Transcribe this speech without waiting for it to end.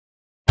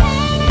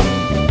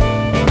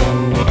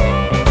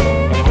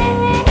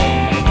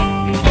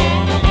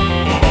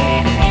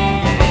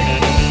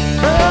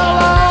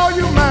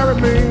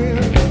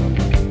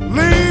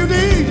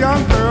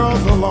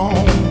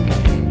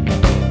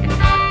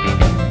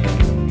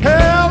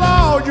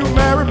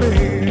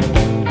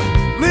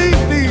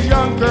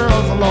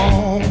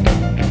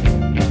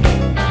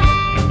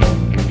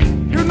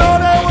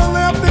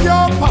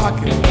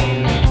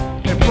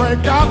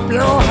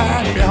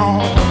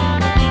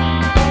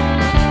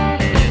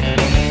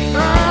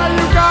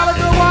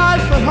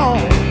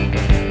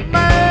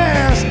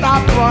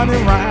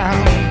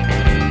round.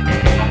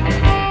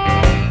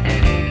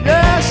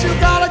 Yes, you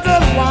got a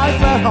good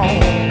wife at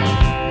home.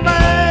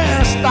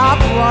 Man, stop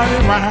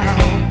running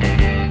round.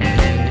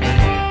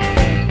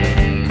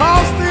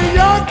 'Cause the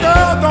young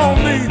girl don't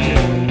need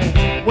you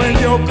when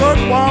your good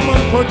woman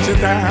puts you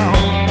down.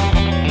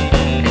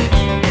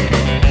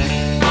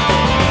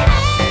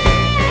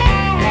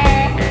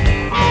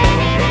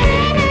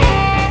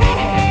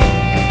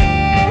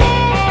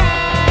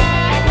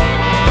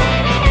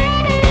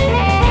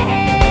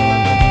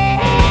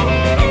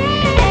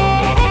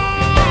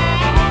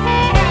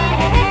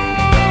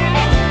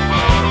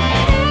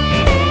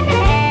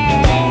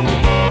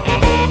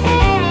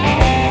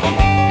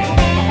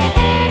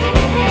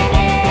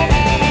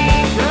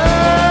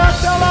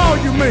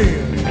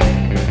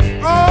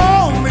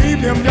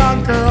 Them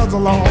young girls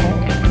alone.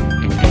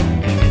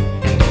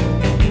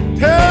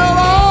 Tell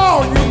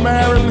all you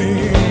married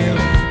men,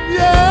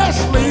 yes,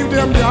 leave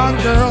them young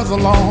girls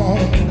alone.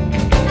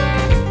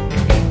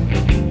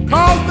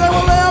 'Cause they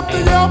will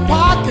empty your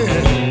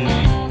pocket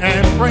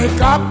and break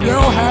up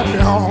your happy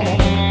home.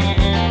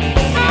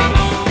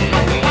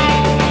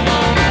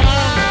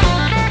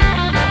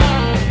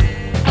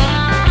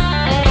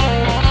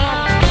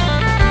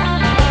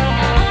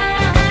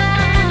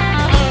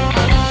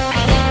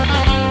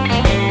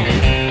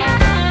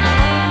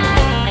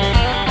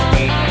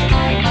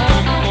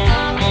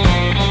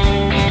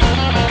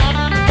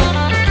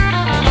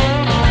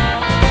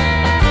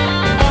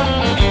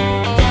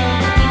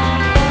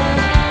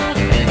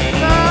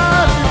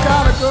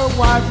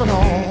 Wife at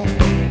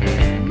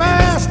home,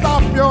 man,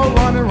 stop your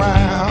running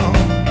round.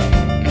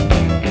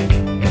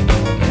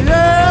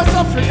 Yes,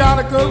 if you got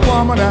a good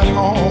woman at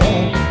home,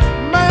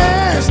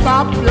 man,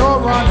 stop your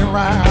running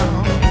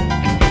round.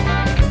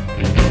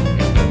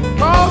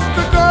 'Cause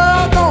the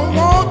girl don't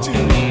want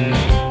you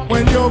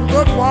when your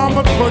good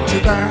woman put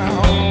you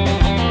down.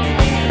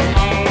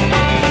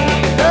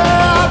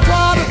 Yeah, I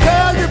try to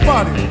tell you,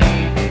 buddy,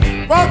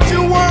 but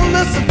you won't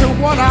listen to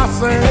what I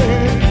say.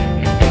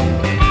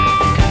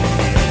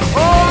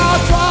 Oh, I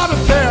try to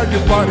tell you,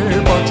 buddy,